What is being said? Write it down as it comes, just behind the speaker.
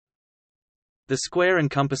The square and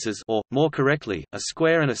compasses, or, more correctly, a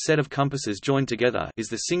square and a set of compasses joined together, is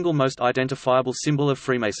the single most identifiable symbol of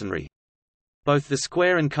Freemasonry. Both the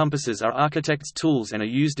square and compasses are architects' tools and are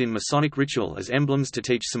used in Masonic ritual as emblems to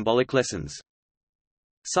teach symbolic lessons.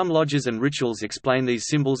 Some lodges and rituals explain these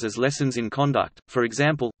symbols as lessons in conduct. For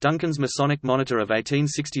example, Duncan's Masonic Monitor of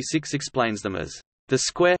 1866 explains them as the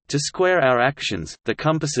square, to square our actions, the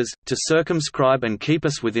compasses, to circumscribe and keep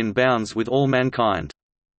us within bounds with all mankind.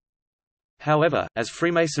 However, as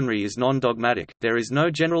Freemasonry is non-dogmatic, there is no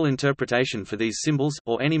general interpretation for these symbols,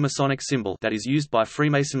 or any Masonic symbol that is used by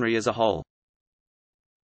Freemasonry as a whole.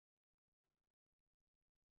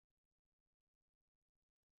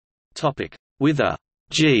 With a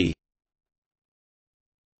G.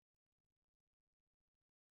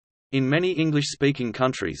 In many English-speaking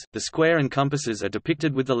countries, the square and compasses are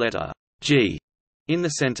depicted with the letter G in the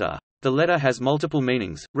center. The letter has multiple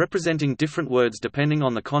meanings, representing different words depending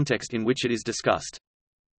on the context in which it is discussed.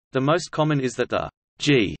 The most common is that the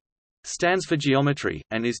G stands for geometry,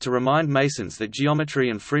 and is to remind Masons that geometry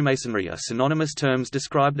and Freemasonry are synonymous terms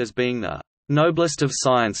described as being the noblest of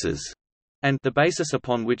sciences, and the basis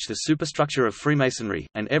upon which the superstructure of Freemasonry,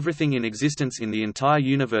 and everything in existence in the entire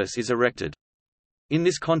universe is erected. In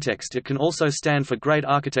this context it can also stand for Great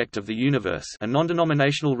Architect of the Universe, a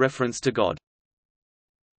non-denominational reference to God.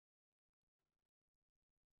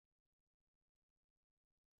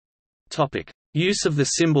 Use of the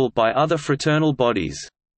symbol by other fraternal bodies.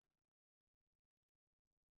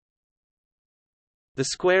 The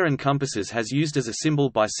square and compasses has used as a symbol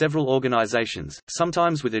by several organizations,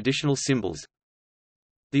 sometimes with additional symbols.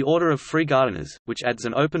 The Order of Free Gardeners, which adds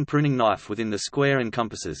an open pruning knife within the square and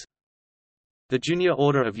compasses. The Junior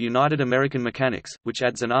Order of United American Mechanics, which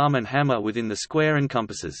adds an arm and hammer within the square and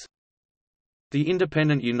compasses. The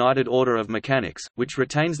Independent United Order of Mechanics, which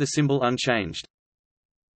retains the symbol unchanged.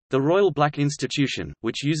 The Royal Black Institution,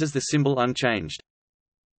 which uses the symbol unchanged.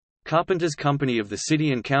 Carpenters' Company of the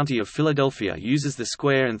City and County of Philadelphia uses the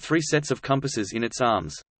square and 3 sets of compasses in its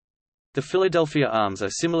arms. The Philadelphia arms are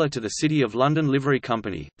similar to the City of London Livery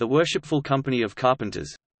Company, the Worshipful Company of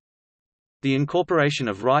Carpenters. The Incorporation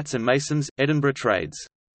of Wrights and Masons, Edinburgh Trades.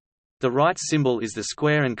 The Wrights symbol is the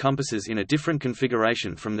square and compasses in a different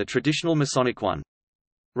configuration from the traditional Masonic one.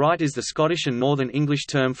 Wright is the Scottish and Northern English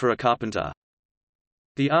term for a carpenter.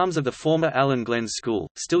 The arms of the former Allen Glen's School,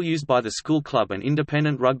 still used by the School Club and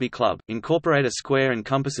Independent Rugby Club, incorporate a square and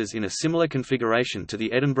compasses in a similar configuration to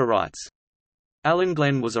the Edinburgh Wrights. Allen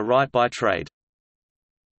Glen was a Wright by trade.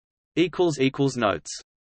 Notes